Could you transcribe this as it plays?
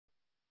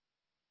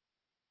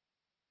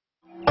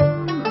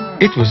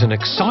It was an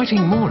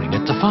exciting morning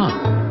at the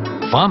farm.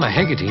 Farmer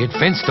Haggerty had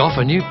fenced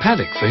off a new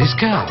paddock for his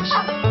cows.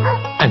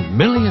 And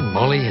Millie and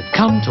Molly had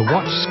come to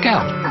watch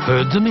Scout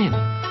herd them in.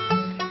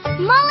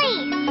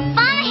 Molly,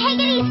 Farmer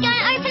Haggerty's going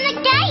to open the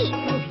gate.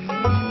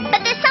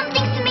 But there's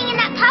something swimming in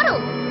that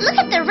puddle. Look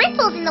at the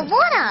ripples in the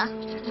water.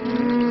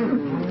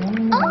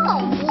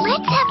 Oh,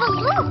 let's have a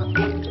look.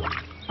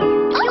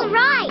 All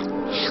right,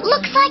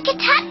 looks like a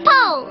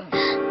tadpole.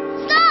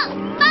 Stop!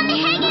 Farmer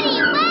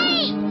Haggerty,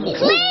 wait!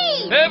 Please!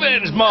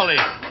 Heavens, Molly!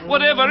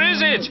 Whatever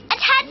is it? A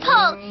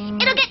tadpole!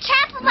 It'll get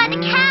trampled by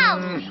the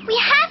cows! We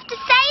have to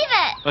save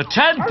it! A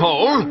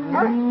tadpole?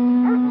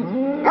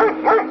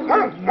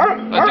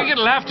 I think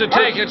it'll have to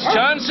take its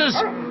chances.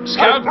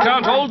 Scout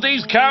can't hold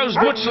these cows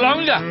much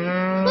longer.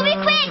 We'll be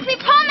quick, we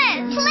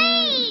promise!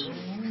 Please!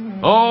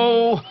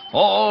 Oh,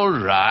 all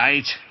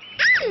right.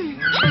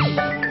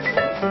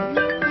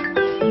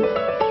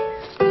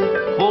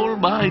 All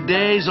my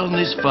days on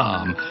this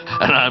farm,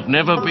 and I've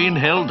never been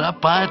held up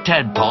by a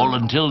tadpole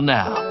until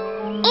now.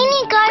 In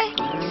you go!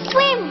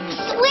 Swim!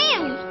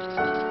 Swim!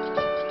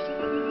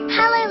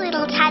 Hello,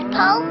 little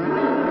tadpole.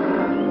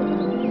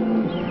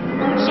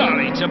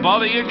 Sorry to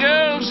bother you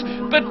girls,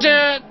 but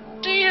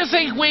do you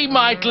think we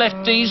might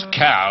let these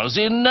cows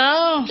in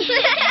now?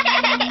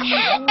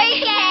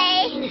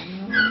 Okay.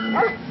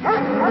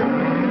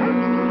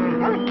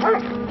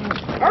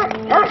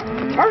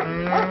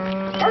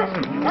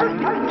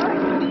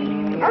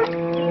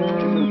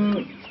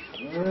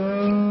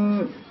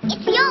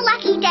 It's your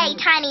lucky day,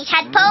 Tiny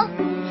Tadpole.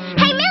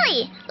 Hey,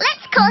 Millie,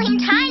 let's call him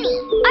Tiny.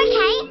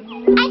 Okay,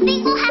 I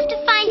think we'll have to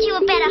find you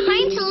a better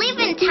home to live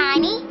in,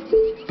 Tiny.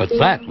 But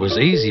that was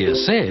easier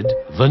said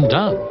than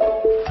done.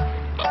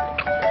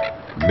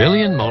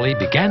 Millie and Molly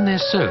began their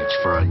search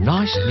for a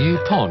nice new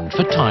pond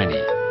for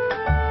Tiny.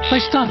 They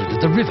started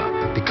at the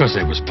river because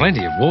there was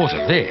plenty of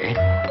water there.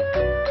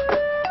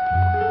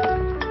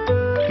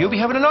 You'll be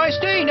having a nice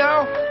day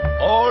now.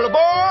 All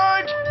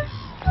aboard!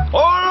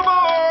 All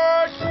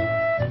aboard!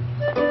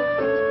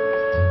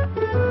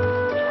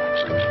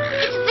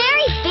 It's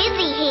very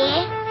busy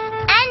here.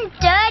 And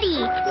dirty.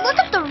 Look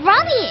at the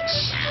rubbish.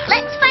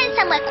 Let's find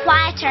somewhere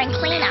quieter and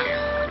cleaner.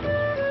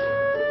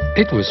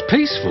 It was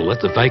peaceful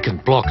at the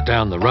vacant block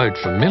down the road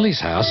from Millie's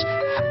house,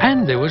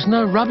 and there was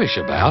no rubbish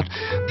about,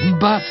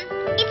 but...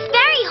 It's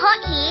very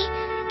hot here.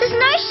 There's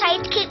no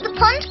shade to keep the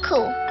pond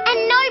cool.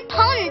 And no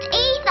pond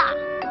either.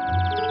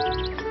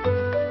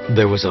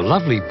 there was a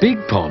lovely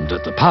big pond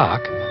at the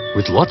park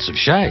with lots of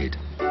shade.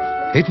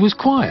 It was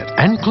quiet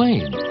and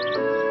clean,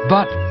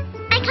 but...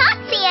 I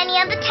can't see any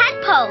of the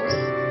tadpoles.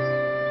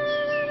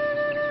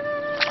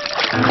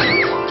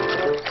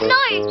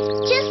 No,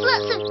 just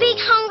lots of big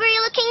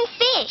hungry-looking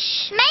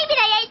fish. Maybe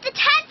they ate the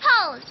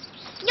tadpoles.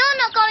 You're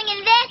not going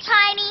in there,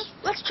 Tiny.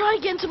 Let's try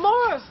again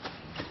tomorrow.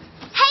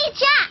 Hey,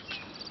 Jack,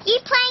 you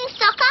playing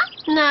soccer?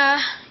 Nah,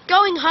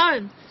 going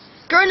home.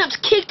 Grown-ups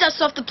kicked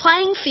us off the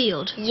playing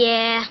field.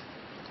 Yeah.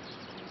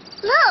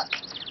 Look,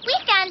 we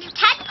found a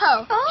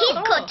tadpole. He's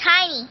called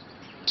Tiny.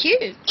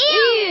 Cute.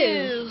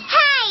 Ew.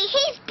 Hey,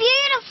 he's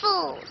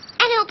beautiful.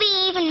 And he'll be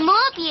even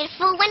more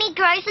beautiful when he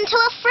grows into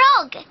a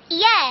frog.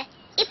 Yeah,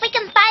 if we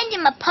can find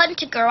him a pond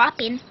to grow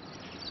up in.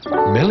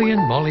 Millie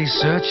and Molly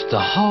searched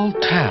the whole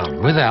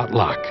town without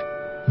luck.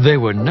 There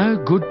were no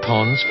good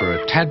ponds for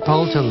a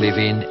tadpole to live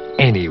in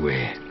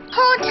anywhere.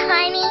 Poor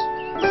Tiny,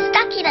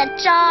 stuck in a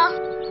jar.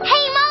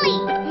 Hey,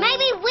 Molly,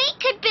 maybe we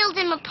could build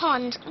him a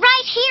pond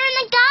right here in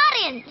the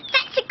garden.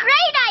 That's a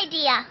great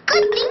idea.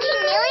 Good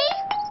thinking, Millie.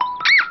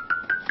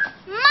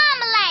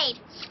 Marmalade,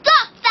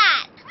 stop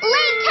that.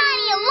 Leave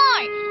Tiny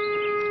alone.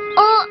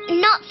 Or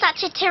not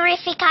such a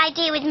terrific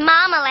idea with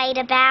Marmalade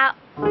about.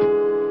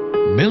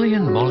 Millie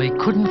and Molly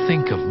couldn't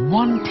think of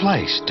one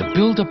place to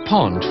build a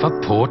pond for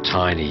poor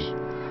Tiny.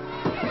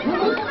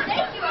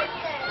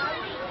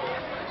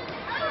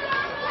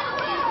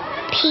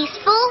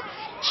 Peaceful,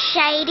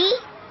 shady,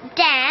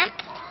 damp.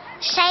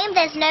 Shame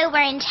there's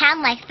nowhere in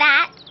town like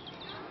that.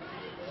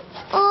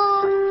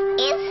 Or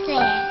is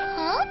there?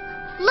 Huh?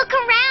 Look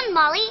around,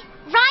 Molly.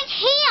 Right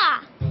here.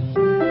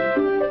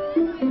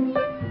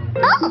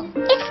 Oh,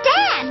 it's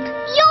damp.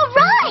 You're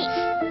right.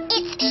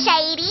 It's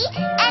shady,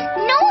 and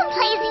no one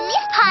plays in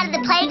this part of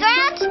the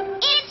playground.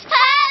 It's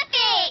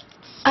perfect.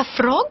 A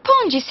frog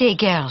pond, you say,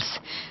 girls?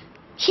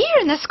 Here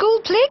in the school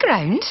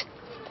playground?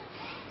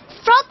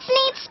 Frogs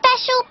need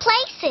special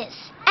places,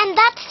 and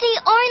that's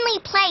the only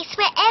place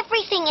where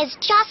everything is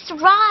just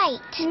right.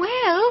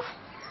 Well,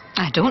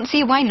 I don't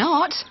see why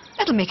not.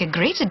 It'll make a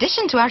great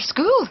addition to our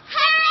school.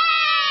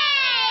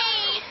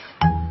 Hooray!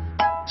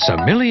 So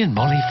Millie and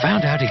Molly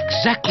found out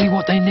exactly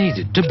what they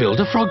needed to build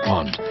a frog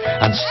pond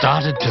and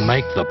started to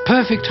make the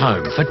perfect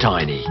home for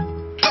Tiny.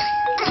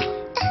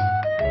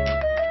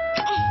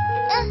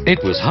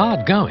 It was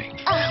hard going,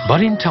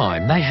 but in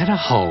time they had a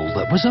hole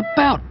that was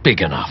about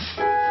big enough.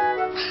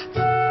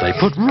 They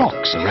put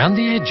rocks around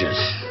the edges,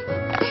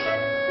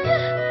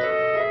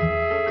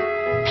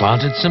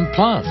 planted some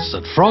plants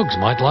that frogs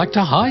might like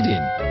to hide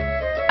in,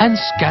 and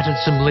scattered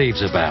some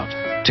leaves about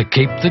to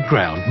keep the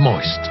ground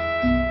moist.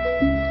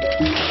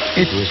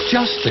 It was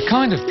just the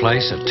kind of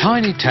place a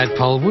tiny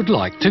tadpole would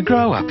like to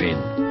grow up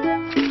in.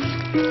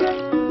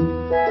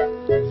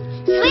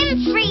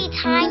 Swim free,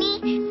 Tiny.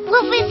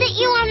 We'll visit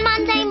you on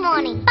Monday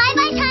morning.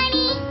 Bye-bye,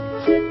 Tiny.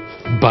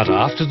 But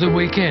after the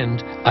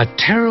weekend, a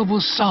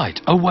terrible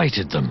sight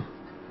awaited them.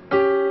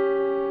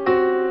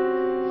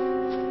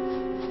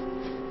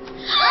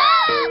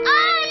 Oh,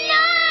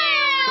 no!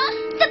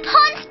 The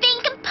pond's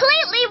been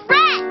completely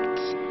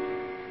wrecked.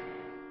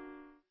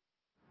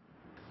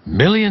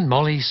 Millie and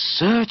Molly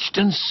searched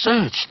and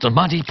searched the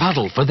muddy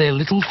puddle for their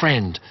little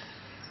friend.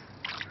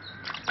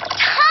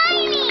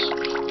 Tiny!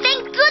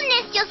 Thank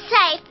goodness you're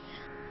safe.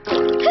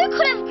 Who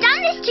could have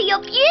done this to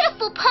your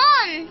beautiful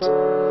pond?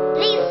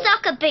 These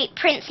soccer boot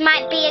prints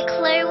might be a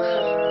clue.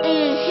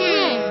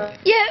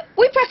 Yeah,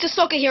 we practice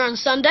soccer here on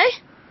Sunday.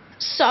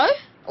 So?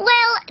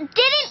 Well,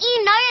 didn't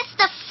you notice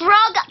the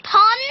frog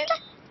pond?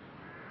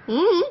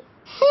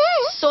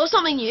 Saw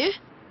something new.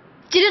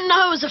 Didn't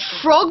know it was a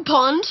frog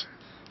pond.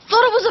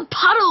 Thought it was a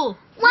puddle.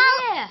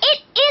 Well,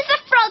 it is a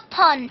frog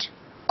pond.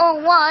 Or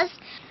was.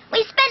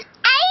 We spent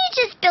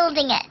ages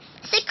building it.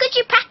 So could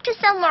you practice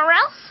somewhere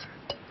else?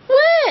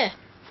 Where?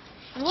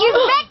 You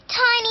wrecked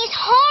Tiny's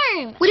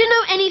home. We didn't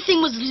know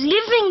anything was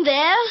living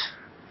there.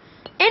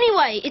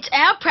 Anyway, it's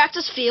our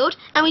practice field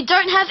and we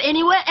don't have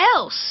anywhere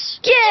else.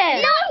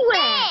 Yeah.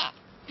 Nowhere.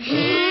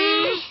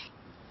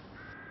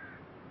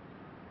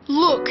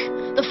 Look,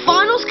 the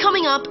final's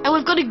coming up and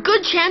we've got a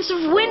good chance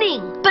of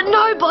winning. But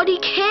nobody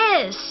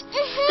cares.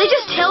 They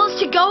just tell us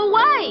to go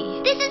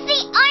away. This is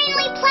the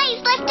only place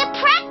left to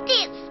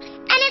practice.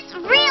 And it's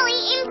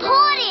really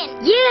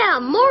important. Yeah,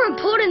 more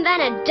important than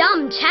a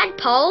dumb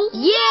tadpole.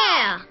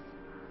 Yeah.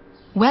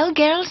 Well,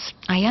 girls,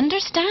 I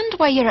understand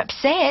why you're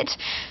upset,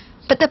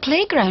 but the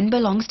playground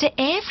belongs to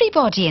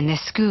everybody in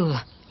this school,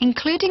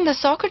 including the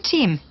soccer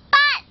team.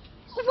 But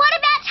what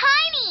about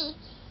Tiny?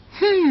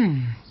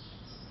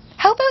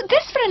 How about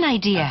this for an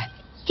idea?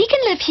 He can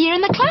live here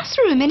in the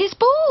classroom in his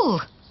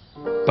bowl.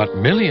 But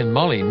Millie and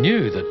Molly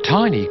knew that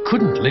Tiny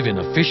couldn't live in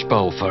a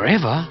fishbowl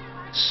forever.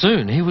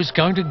 Soon he was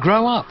going to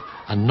grow up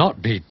and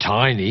not be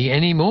tiny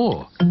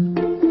anymore.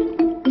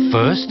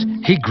 First,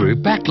 he grew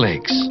back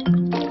legs.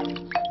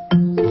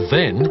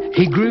 Then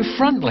he grew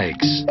front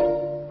legs.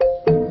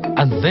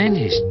 And then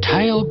his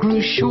tail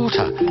grew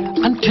shorter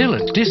until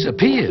it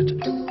disappeared.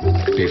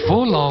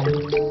 Before long,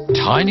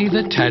 Tiny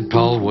the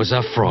tadpole was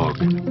a frog.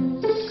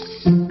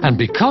 And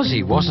because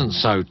he wasn't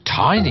so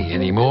tiny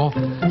anymore,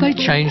 they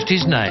changed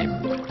his name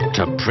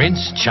to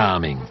Prince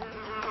Charming.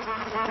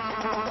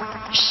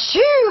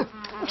 Shoo!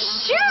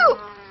 Shoo!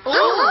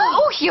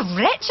 Oh, you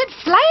wretched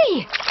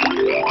fly!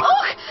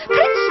 Oh,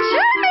 Prince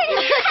Charming!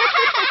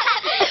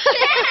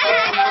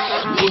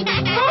 He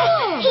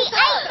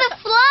ate the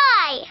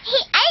fly. He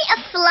ate a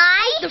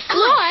fly. The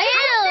fly?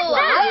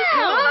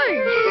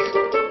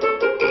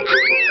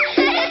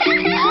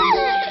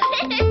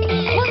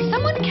 Will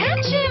someone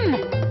catch him?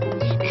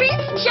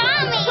 Prince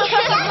Charming.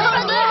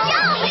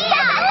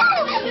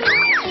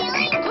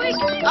 Quick,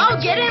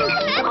 I'll get him. I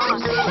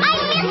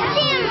missed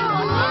him.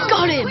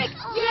 Got him.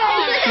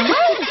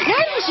 Well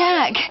done,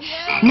 Jack.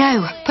 Now,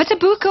 put a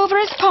book over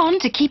his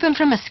pond to keep him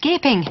from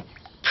escaping.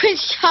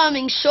 Prince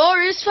Charming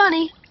sure is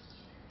funny.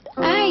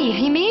 Aye,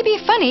 he may be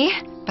funny,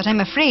 but I'm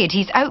afraid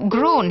he's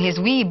outgrown his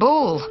wee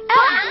bowl.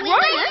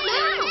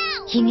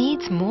 He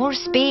needs more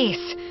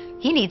space.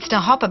 He needs to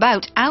hop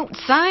about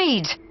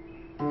outside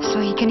so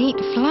he can eat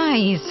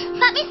flies.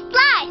 But Miss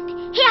Blythe,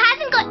 he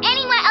hasn't got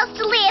anywhere else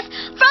to live.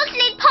 Frogs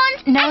need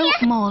ponds. Now,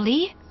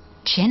 Molly,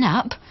 chin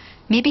up.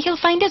 Maybe he'll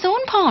find his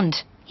own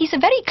pond. He's a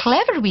very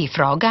clever wee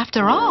frog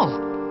after all.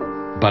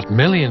 But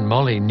Millie and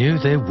Molly knew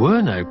there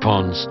were no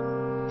ponds.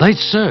 They'd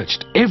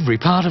searched every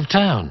part of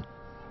town.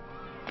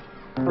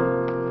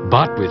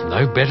 But with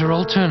no better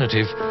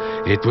alternative,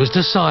 it was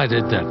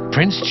decided that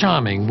Prince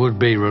Charming would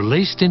be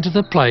released into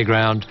the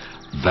playground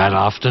that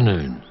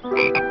afternoon.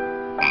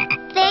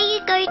 There you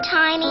go,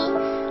 Tiny.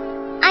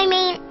 I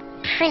mean,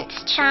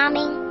 Prince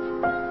Charming.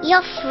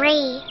 You're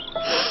free.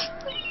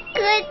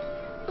 Good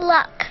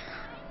luck.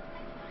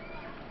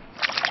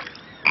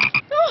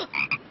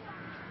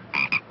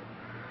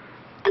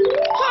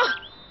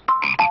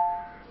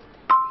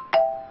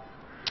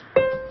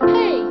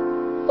 Hey,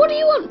 what do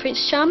you want,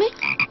 Prince Charming?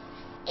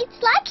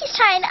 It's like he's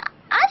trying to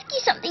ask you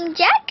something,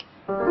 Jack.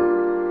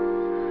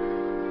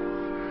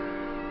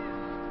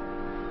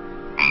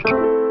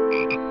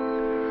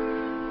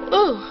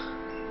 Oh,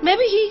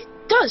 maybe he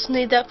does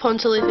need that pond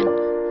to live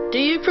in. Do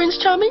you, Prince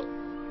Charming?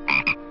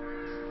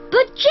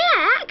 But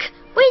Jack,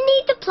 we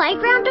need the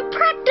playground to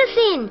practice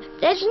in.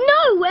 There's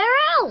nowhere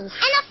else.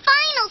 And the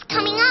final's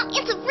coming up.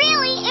 It's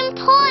really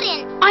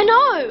important. I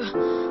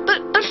know,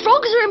 but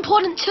frogs are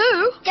important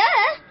too.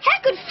 Duh. How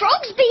could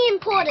frogs be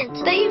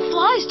important? They eat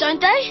flies,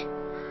 don't they?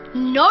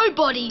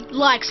 Nobody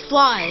likes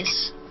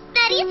flies.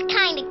 That is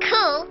kind of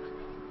cool.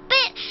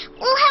 But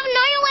we'll have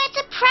nowhere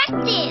to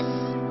practice.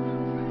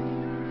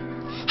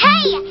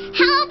 Hey,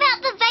 how about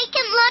the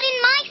vacant lot in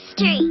my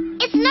street?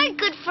 It's no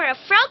good for a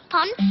frog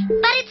pond,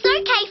 but it's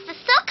okay for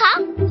soccer.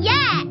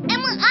 Yeah, and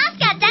we'll ask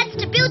our dads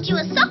to build you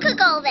a soccer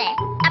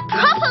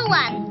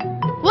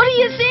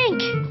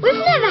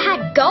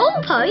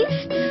both.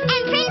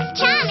 And Prince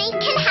Charming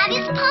can have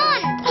his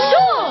pond.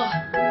 Sure.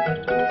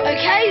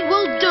 Okay,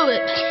 we'll do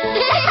it.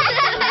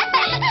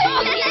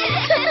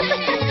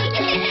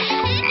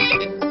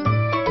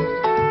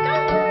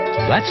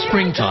 That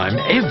springtime,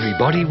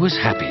 everybody was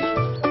happy.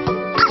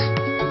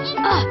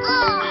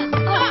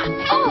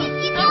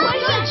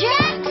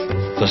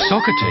 The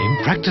soccer team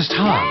practiced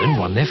hard and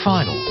won their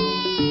final.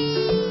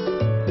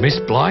 Miss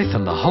Blythe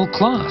and the whole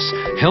class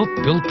helped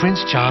build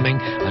Prince Charming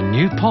a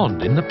new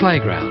pond in the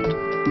playground.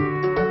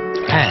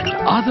 And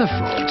other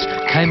frogs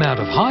came out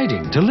of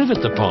hiding to live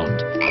at the pond,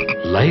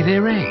 lay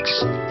their eggs.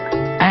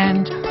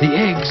 And the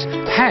eggs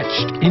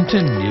hatched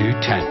into new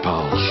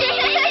tadpoles.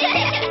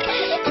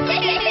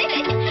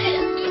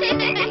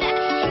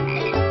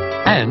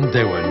 And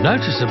there were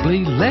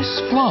noticeably less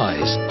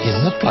flies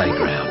in the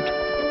playground.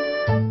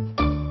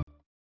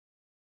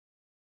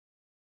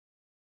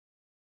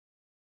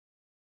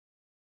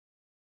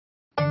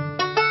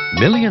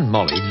 Millie and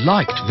Molly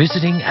liked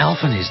visiting Alf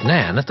and his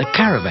Nan at the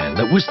caravan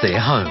that was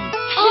their home.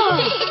 Oh,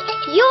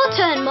 your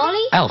turn, Molly.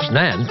 Alf's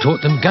Nan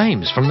taught them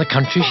games from the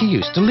country she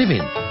used to live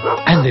in.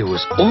 And there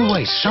was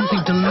always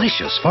something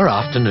delicious for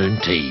afternoon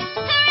tea.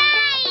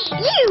 Hooray!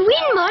 You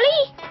win,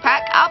 Molly.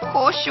 Pack up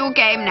horseshoe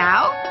game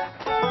now.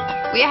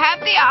 We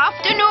have the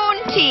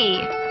afternoon tea.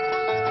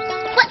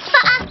 What's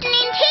for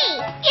afternoon tea?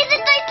 Is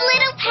it those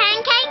little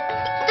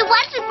pancakes? The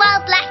ones with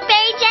wild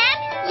blackberry jam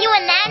you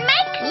and Nan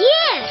make?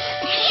 Yes.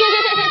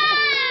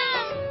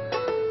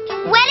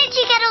 Where did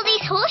you get all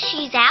these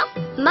horseshoes, Alf?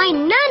 My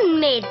nun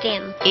made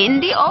them.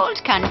 In the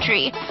old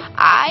country,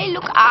 I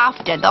look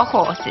after the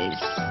horses.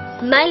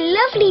 My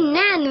lovely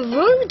Nan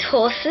rode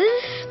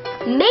horses,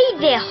 made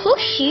their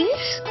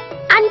horseshoes,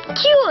 and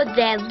cured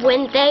them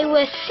when they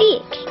were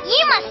sick.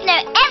 You must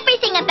know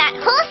everything about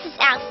horses,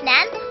 Alf,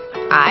 Nan.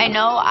 I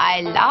know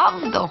I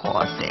love the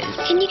horses.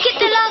 Can you get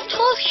the last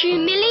horseshoe,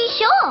 Millie?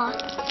 Sure.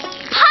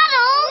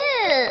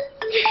 Puddles!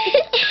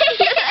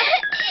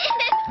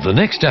 The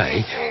next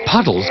day,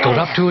 Puddles got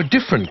up to a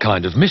different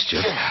kind of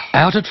mischief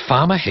out at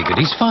Farmer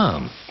Higgity's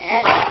farm.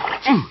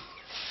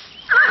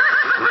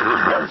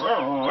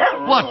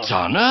 What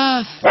on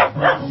earth?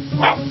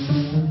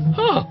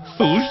 Oh,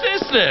 who's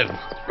this then?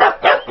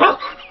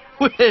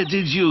 Where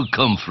did you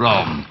come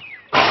from?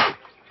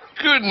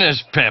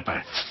 Goodness,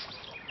 Pepper.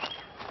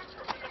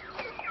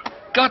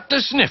 Got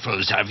the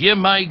sniffles, have you,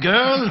 my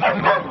girl?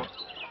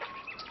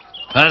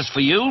 As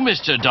for you,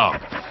 Mr.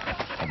 Dog,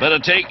 I better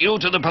take you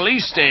to the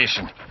police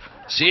station.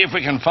 See if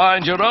we can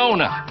find your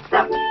owner.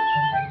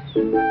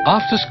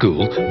 After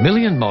school,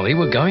 Millie and Molly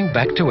were going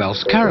back to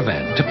Alf's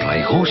caravan to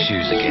play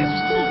horseshoes again.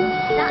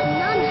 That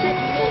nun had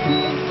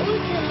made all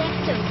the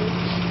leftovers,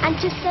 and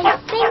to say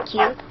thank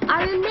you,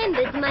 I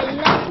remembered my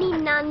lovely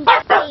nun's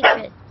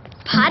favourite,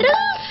 Puddles.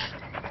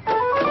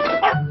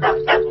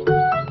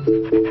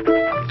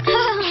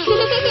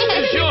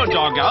 Who's your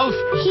dog, Alf?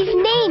 His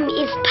name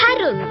is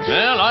Puddles.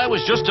 Well, I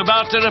was just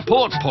about to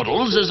report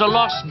Puddles as a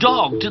lost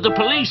dog to the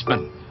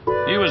policeman.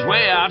 He was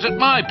way out at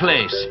my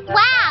place.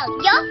 Wow,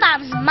 your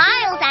farm's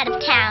miles out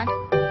of town.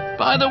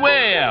 By the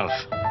way, Alf,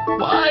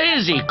 why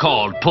is he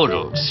called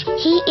Puddles?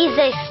 He is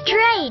a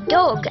stray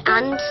dog,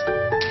 and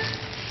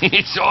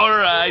It's all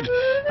right.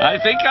 I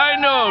think I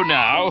know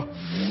now.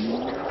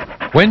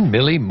 When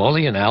Millie,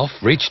 Molly and Alf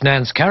reached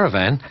Nan's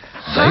caravan,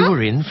 they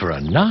were in for a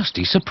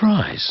nasty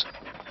surprise.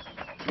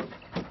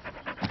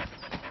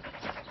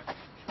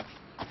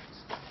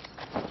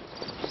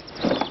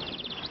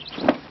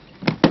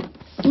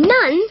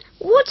 Nun,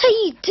 what are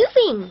you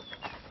doing?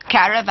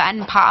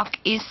 Caravan park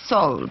is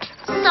sold.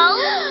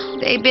 So?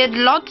 They build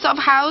lots of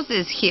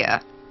houses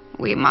here.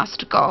 We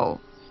must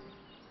go.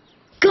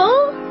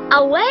 Go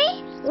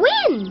away?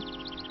 When?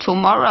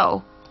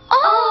 Tomorrow.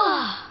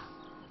 Oh!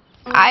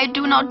 I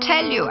do not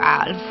tell you,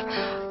 Alf.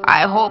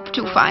 I hope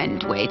to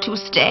find way to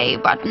stay,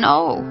 but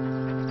no.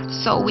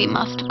 So we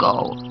must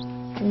go.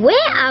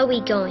 Where are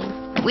we going?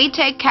 We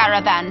take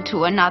caravan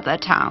to another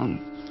town.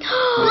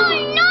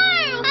 Oh no!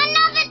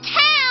 Another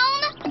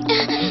town!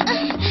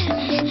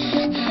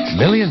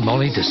 Millie and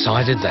Molly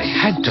decided they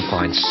had to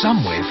find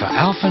somewhere for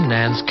Alf and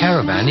Nan's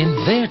caravan in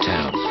their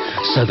town,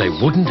 so they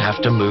wouldn't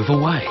have to move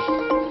away.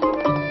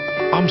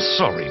 I'm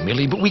sorry,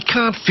 Millie, but we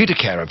can't fit a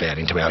caravan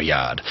into our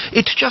yard.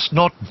 It's just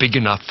not big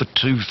enough for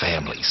two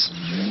families.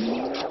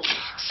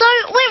 So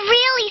we're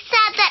really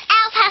sad that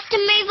Alf has to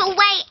move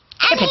away.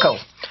 And Typical.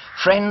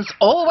 Friends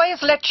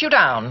always let you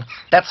down.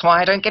 That's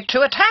why I don't get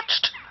too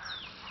attached.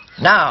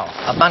 Now,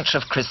 a bunch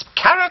of crisp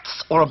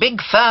carrots or a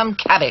big firm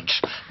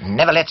cabbage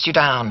never lets you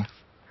down.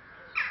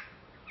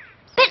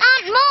 But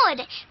Aunt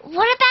Maud,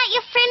 what about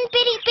your friend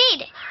Biddy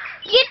Bid?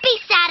 You'd be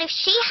sad if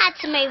she had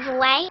to move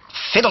away.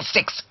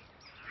 Fiddlesticks.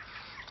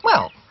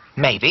 Well,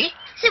 maybe.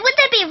 So would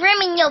there be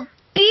room in your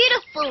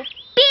beautiful,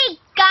 big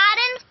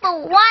garden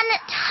for one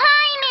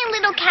tiny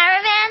little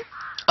caravan?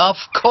 Of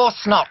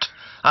course not.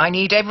 I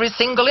need every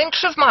single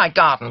inch of my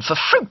garden for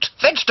fruit,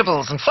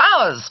 vegetables and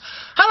flowers.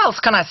 How else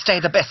can I stay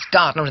the best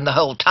gardener in the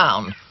whole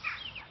town?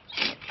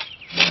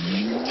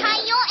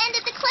 Tie your end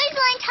of the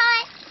clothesline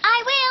tie.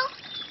 I will.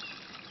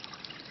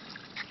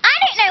 I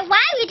don't know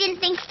why we didn't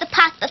think of the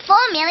path before,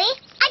 Millie.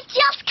 I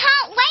just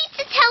can't wait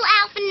to tell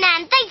Alf and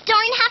Nan they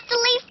don't have to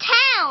leave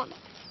town.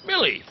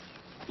 Millie,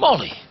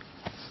 Molly,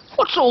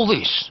 what's all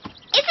this?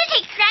 Isn't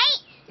it great?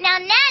 Now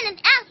Nan and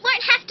Alf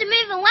won't have to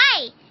move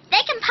away.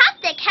 They can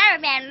park their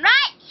caravan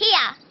right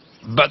here.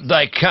 But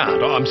they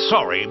can't, I'm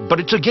sorry, but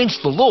it's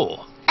against the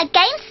law.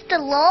 Against the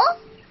law?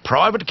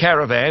 Private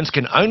caravans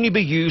can only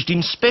be used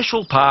in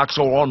special parks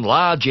or on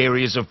large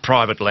areas of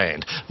private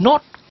land,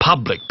 not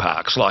public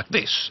parks like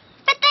this.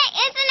 But there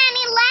isn't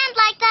any land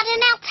like that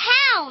in our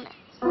town.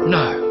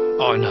 No,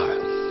 I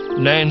know.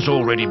 Nan's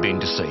already been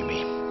to see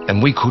me,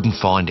 and we couldn't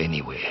find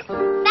anywhere.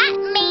 That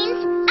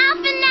means Alf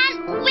and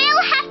Nan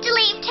will have to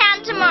leave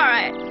town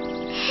tomorrow.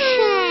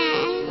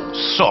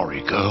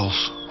 Sorry,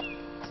 girls.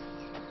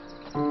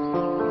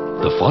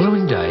 The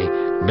following day,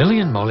 Millie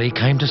and Molly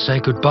came to say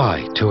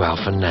goodbye to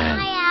Alf and Nan.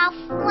 Hi, Alf.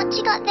 What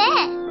you got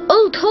there?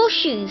 Old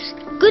horseshoes.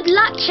 Good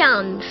luck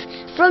charms.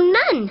 From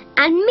Nan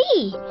and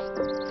me.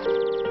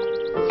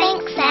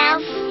 Thanks,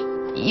 Alf.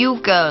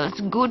 You girls,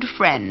 good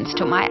friends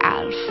to my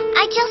Alf.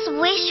 I just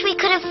wish we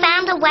could have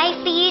found a way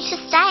for you to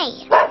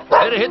stay.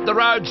 Better hit the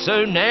road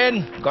soon,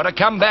 Nan. Got to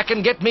come back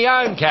and get me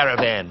own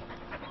caravan.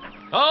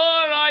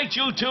 All right,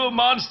 you two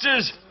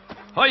monsters.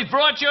 I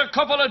brought you a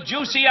couple of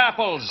juicy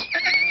apples.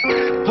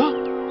 Huh?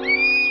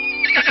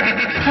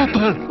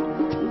 Pepper!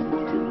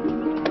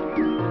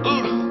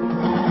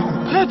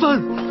 Pepper!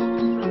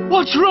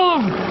 What's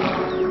wrong?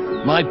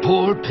 My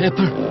poor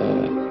Pepper.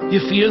 You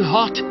feel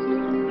hot?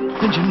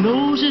 And your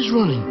nose is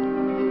running.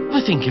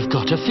 I think you've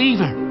got a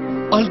fever.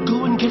 I'll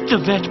go and get the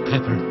vet,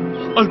 Pepper.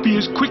 I'll be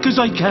as quick as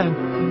I can.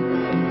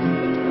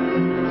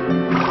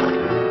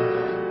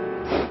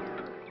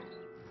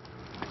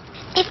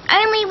 If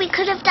only we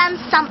could have done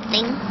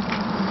something.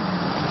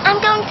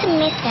 I'm going to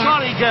miss her.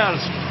 Sorry,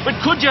 girls, but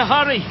could you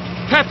hurry?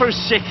 Pepper's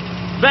sick.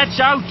 Vet's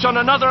out on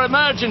another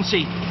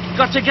emergency.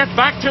 Got to get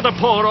back to the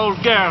poor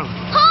old girl.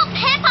 Poor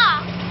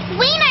Pepper!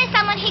 We know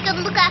someone who could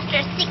look after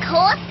a sick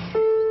horse.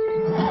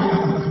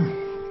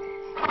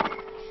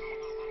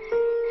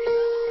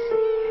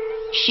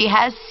 She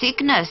has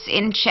sickness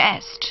in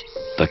chest.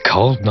 The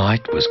cold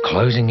night was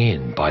closing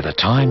in by the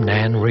time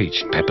Nan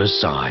reached Pepper's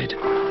side.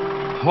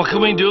 What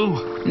can we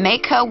do?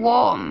 Make her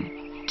warm.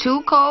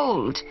 Too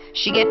cold.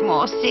 She get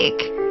more sick.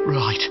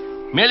 Right.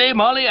 Millie,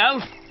 Molly,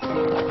 Alf,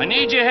 I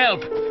need your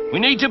help. We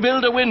need to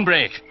build a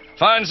windbreak.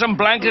 Find some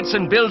blankets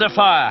and build a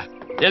fire.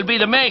 There'll be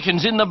the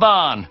makings in the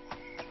barn.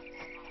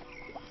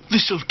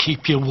 This'll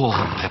keep you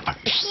warm, Pepper.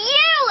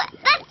 Phew!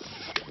 That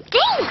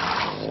stinks!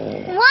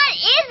 What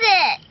is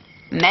it?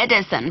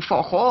 Medicine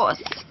for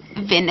horse.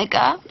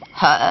 Vinegar,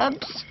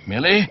 herbs.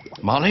 Millie,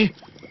 Molly,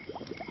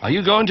 are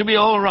you going to be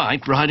all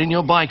right riding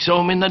your bikes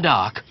home in the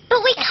dark?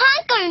 But we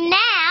can't go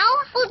now.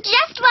 We'll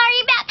just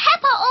worry about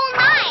Pepper all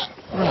night.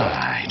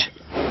 Right.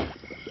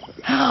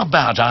 How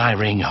about I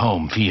ring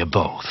home for you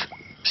both?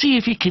 See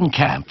if you can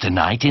camp the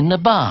night in the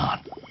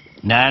barn.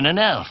 Nan and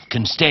Alf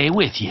can stay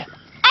with you.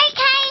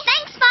 Okay,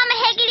 thanks, Farmer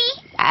Hegarty.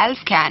 Alf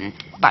can,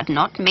 but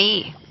not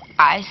me.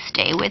 I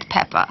stay with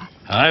Pepper.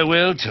 I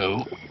will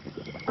too.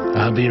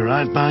 I'll be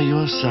right by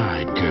your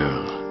side,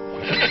 girl.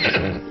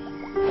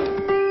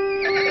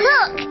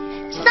 Look,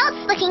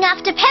 Salt's looking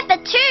after Pepper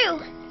too.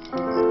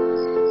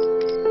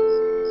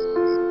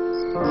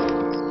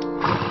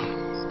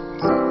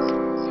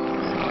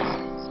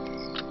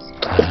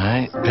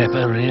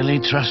 Pepper really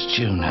trusts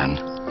you, Nan.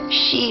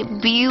 She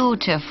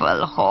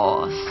beautiful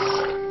horse.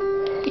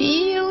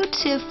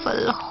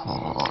 Beautiful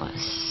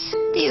horse.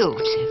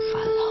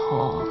 Beautiful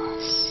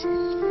horse.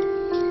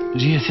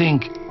 Do you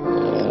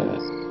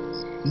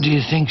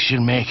think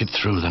she'll make it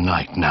through the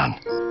night, Nan?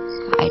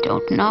 I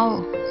don't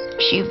know.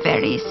 She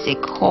very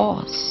sick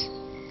horse.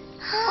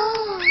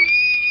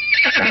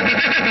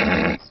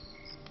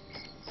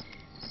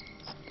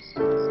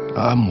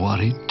 I'm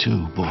worried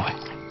too, boy.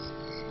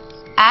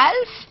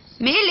 Alf,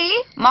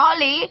 Millie,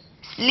 Molly,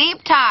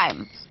 sleep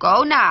time.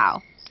 Go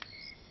now.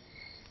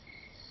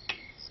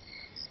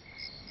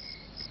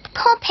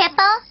 Poor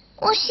Pepper.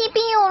 Will she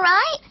be all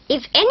right?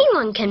 If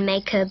anyone can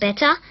make her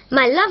better,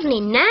 my lovely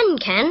Nan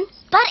can.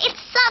 But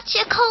it's such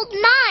a cold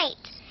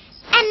night.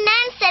 And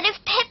Nan said if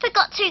Pepper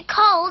got too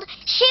cold,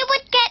 she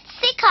would get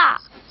sicker.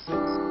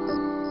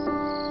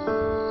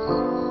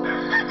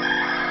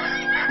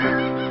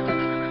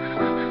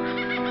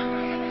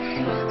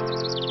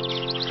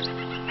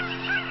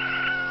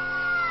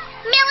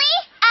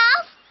 Millie,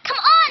 Alf, come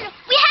on.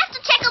 We have to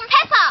check on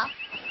Pepper.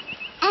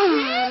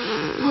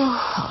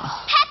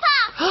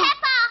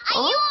 Pepper,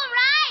 are you all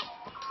right?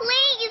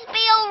 Please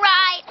be all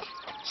right.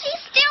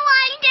 She's still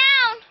lying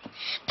down.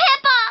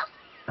 Pepper!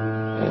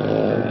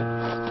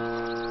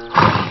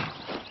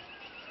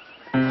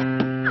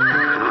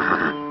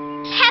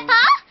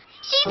 Pepper?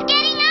 She's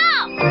getting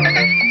up!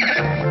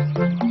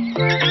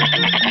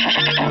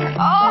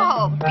 Oh,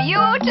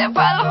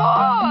 beautiful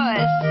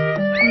horse.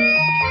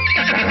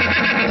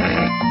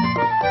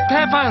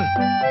 Pepper,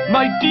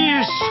 my dear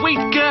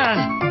sweet girl.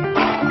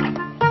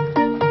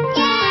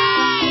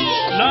 Yay!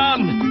 Nan,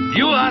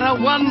 you are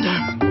a wonder.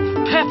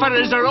 Pepper. Pepper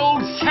is her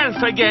old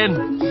self again.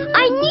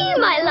 I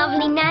knew my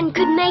lovely Nan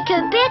could make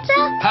her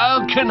better.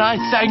 How can I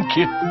thank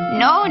you?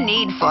 No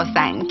need for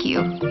thank you.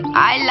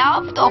 I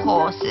love the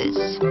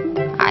horses.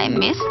 I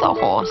miss the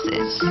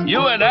horses.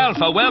 You and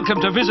Alf are welcome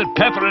to visit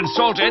Pepper and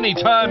Salt any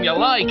time you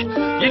like.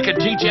 You can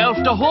teach Alf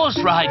to horse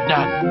ride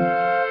now.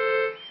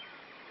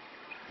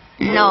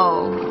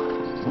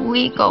 No,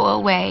 we go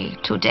away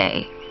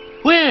today.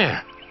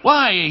 Where?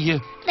 Why are you...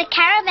 The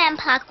caravan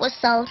park was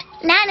sold.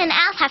 Nan and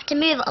Alf have to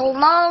move a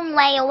long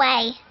way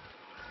away.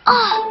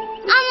 Oh,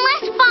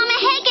 unless Farmer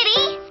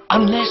Hegarty...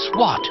 Unless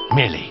what,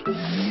 Millie?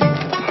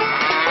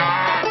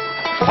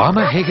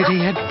 Farmer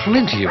Hegarty had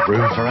plenty of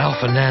room for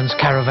Alf and Nan's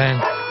caravan.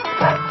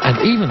 And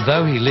even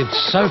though he lived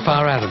so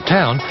far out of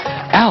town,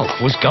 Alf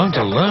was going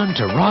to learn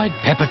to ride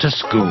Pepper to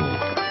school.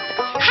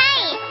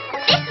 Hey,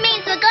 this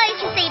means we're going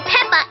to see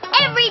Pepper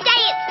every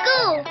day at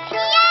school.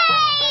 Yay!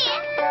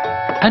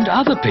 And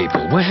other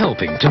people were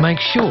helping to make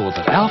sure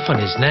that Alf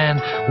and his Nan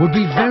would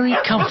be very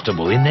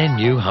comfortable in their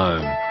new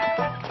home.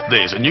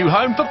 There's a new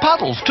home for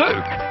Puddles, too.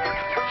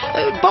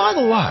 By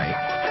the way,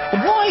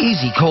 why is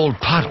he called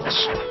Puddles?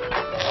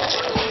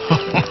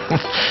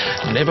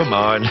 Never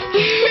mind.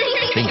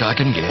 Think I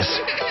can guess.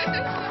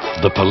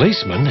 The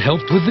policeman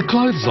helped with the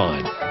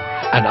clothesline,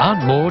 and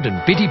Aunt Maud and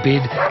Biddy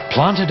Bid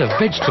planted a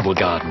vegetable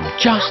garden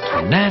just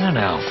for Nan and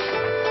Alf.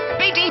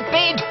 Biddy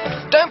Bid,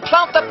 don't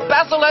plant the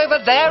basil over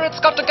there. It's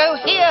got to go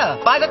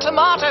here, by the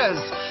tomatoes.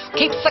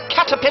 Keeps the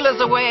caterpillars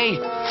away.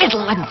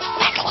 Fiddle and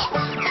faddle.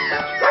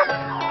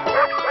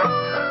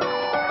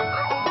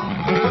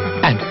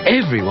 And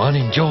everyone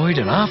enjoyed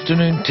an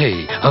afternoon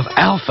tea of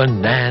Alf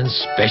and Nan's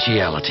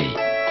speciality.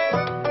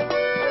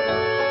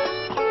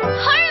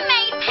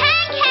 Homemade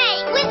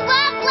pancake with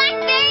raw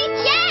blackberry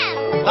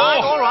jam.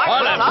 All right, I'll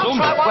well, have I'll some.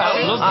 try one.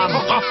 Well,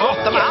 Off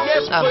the mouth.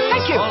 Yes, please.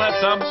 Thank you. I'll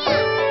have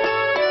some.